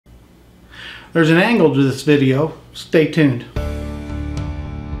There's an angle to this video. Stay tuned.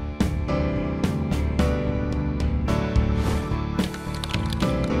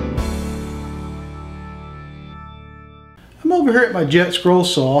 I'm over here at my jet scroll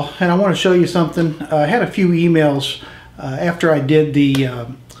saw, and I want to show you something. I had a few emails after I did the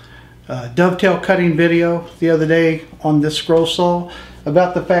dovetail cutting video the other day on this scroll saw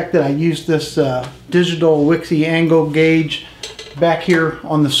about the fact that I used this digital Wixey angle gauge back here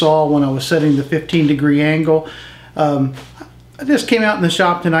on the saw when I was setting the 15-degree angle. I just came out in the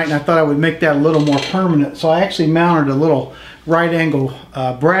shop tonight and I thought I would make that a little more permanent, so I actually mounted a little right angle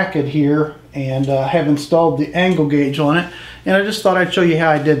bracket here and have installed the angle gauge on it, and I just thought I'd show you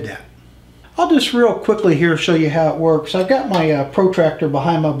how I did that. I'll just real quickly here show you how it works. I've got my protractor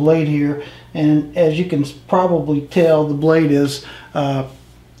behind my blade here, and as you can probably tell, the blade is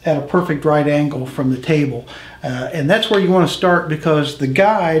at a perfect right angle from the table, and that's where you want to start, because the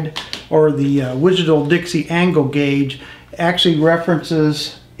guide, or the digital Dixie angle gauge, actually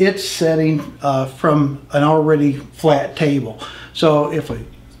references its setting from an already flat table. So if we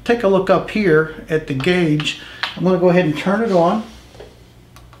take a look up here at the gauge, I'm going to go ahead and turn it on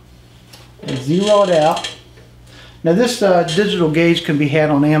and zero it out. Now this digital gauge can be had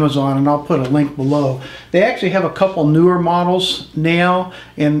on Amazon, and I'll put a link below. They actually have a couple newer models now,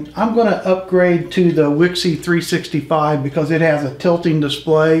 and I'm going to upgrade to the Wixey 365 because it has a tilting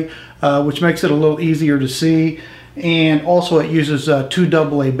display, which makes it a little easier to see, and also it uses 2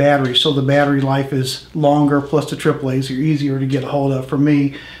 AA batteries, so the battery life is longer, plus the AAAs are easier to get a hold of for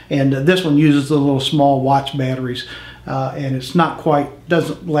me. And this one uses the little small watch batteries. And it's not quite,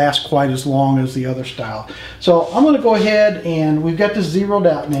 doesn't last quite as long as the other style. So I'm going to go ahead, and we've got this zeroed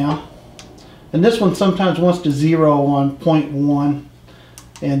out now, and this one sometimes wants to zero on 0.1,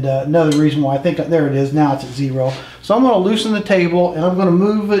 and another reason why, I think there it is, now it's at 0. So I'm going to loosen the table, and I'm going to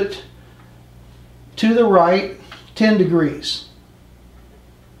move it to the right 10 degrees,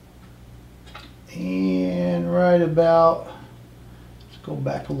 and right about, let's go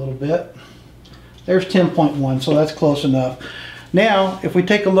back a little bit. There's 10.1, so that's close enough. Now, if we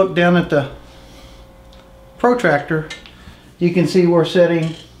take a look down at the protractor, you can see we're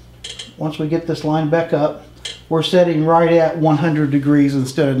setting, once we get this line back up, we're setting right at 100 degrees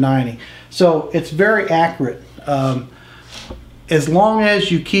instead of 90. So it's very accurate. As long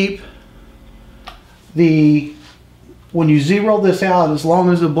as you keep when you zero this out, as long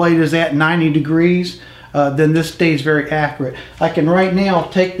as the blade is at 90 degrees, then this stays very accurate. I can right now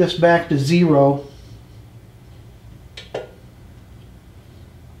take this back to 0.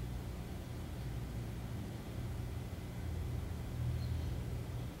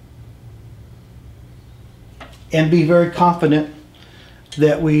 And be very confident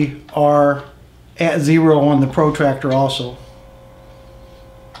that we are at 0 on the protractor also.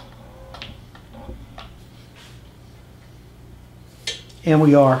 And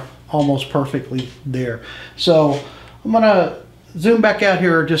we are almost perfectly there. So I'm going to zoom back out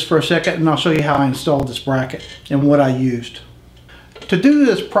here just for a second, and I'll show you how I installed this bracket and what I used. To do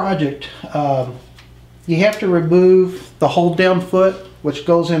this project, you have to remove the hold down foot, which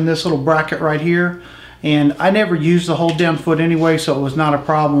goes in this little bracket right here. And I never used the hold down foot anyway, so it was not a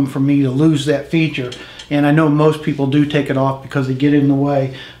problem for me to lose that feature. And I know most people do take it off because they get in the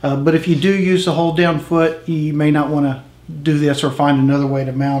way. But if you do use the hold down foot, you may not want to do this or find another way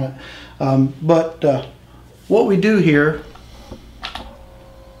to mount it. What we do here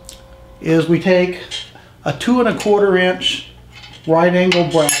is we take a 2 1/4 inch right angle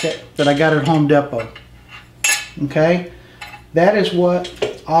bracket that I got at Home Depot. Okay, that is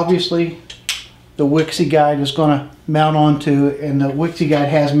what obviously the Wixey guide is going to mount onto, and the Wixey guide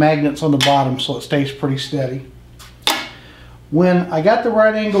has magnets on the bottom, so it stays pretty steady. When I got the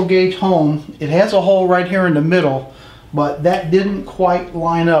right angle gauge home, it has a hole right here in the middle, but that didn't quite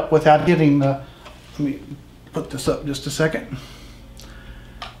line up without hitting the, let me put this up just a second.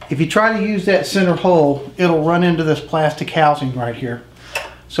 If you try to use that center hole, it'll run into this plastic housing right here.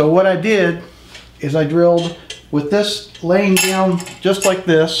 So what I did is I drilled with this laying down just like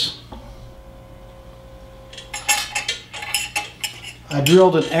this. I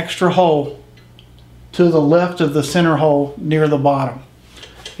drilled an extra hole to the left of the center hole near the bottom.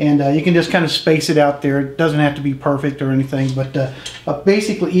 And you can just kind of space it out there. It doesn't have to be perfect or anything, but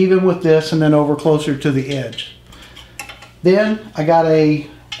basically even with this, and then over closer to the edge. Then I got a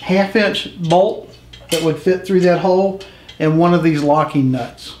 1/2 inch bolt that would fit through that hole, and one of these locking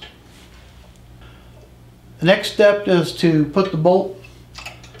nuts. The next step is to put the bolt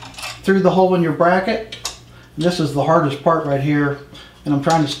through the hole in your bracket. And this is the hardest part right here, and I'm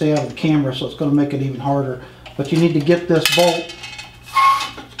trying to stay out of the camera, so it's going to make it even harder. But you need to get this bolt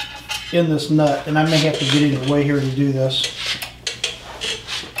in this nut, and I may have to get in the way here to do this.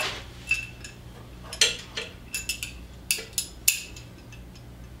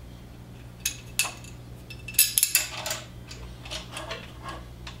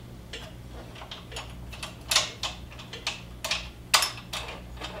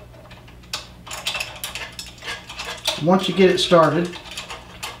 Once you get it started,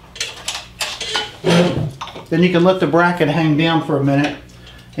 then you can let the bracket hang down for a minute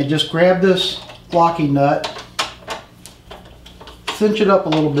and just grab this locking nut, cinch it up a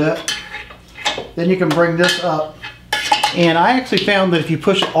little bit, then you can bring this up. And I actually found that if you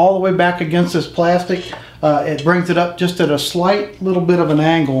push it all the way back against this plastic, it brings it up just at a slight little bit of an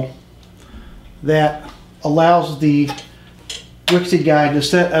angle that allows the Wixey guide to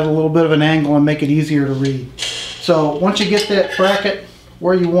set at a little bit of an angle and make it easier to read. So once you get that bracket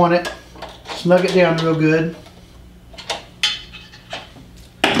where you want it, snug it down real good,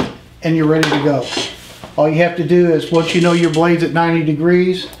 and you're ready to go. All you have to do is, once you know your blade's at 90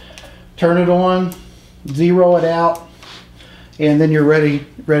 degrees, turn it on, zero it out, and then you're ready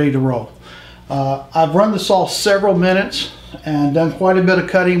to roll. I've run the saw several minutes and done quite a bit of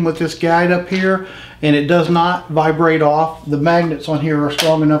cutting with this guide up here, and it does not vibrate off. The magnets on here are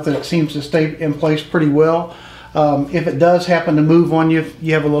strong enough that it seems to stay in place pretty well. If it does happen to move on you,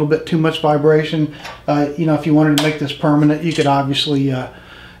 you have a little bit too much vibration, you know, if you wanted to make this permanent, you could obviously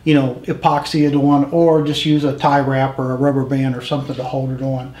you know, epoxy it on, or just use a tie wrap or a rubber band or something to hold it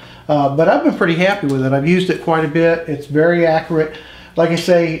on. But I've been pretty happy with it. I've used it quite a bit. It's very accurate. Like I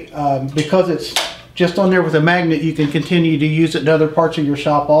say, because it's just on there with a magnet, you can continue to use it in other parts of your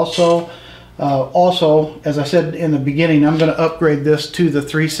shop also. Also, as I said in the beginning, I'm going to upgrade this to the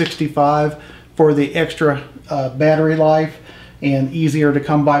 365 for the extra battery life and easier to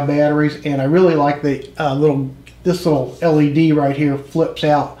come by batteries. And I really like the this little LED right here flips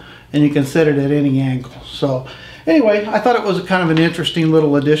out and you can set it at any angle. So anyway, I thought it was kind of an interesting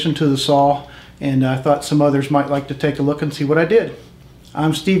little addition to the saw, and I thought some others might like to take a look and see what I did.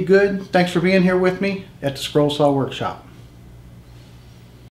 I'm Steve Good. Thanks for being here with me at the Scroll Saw Workshop.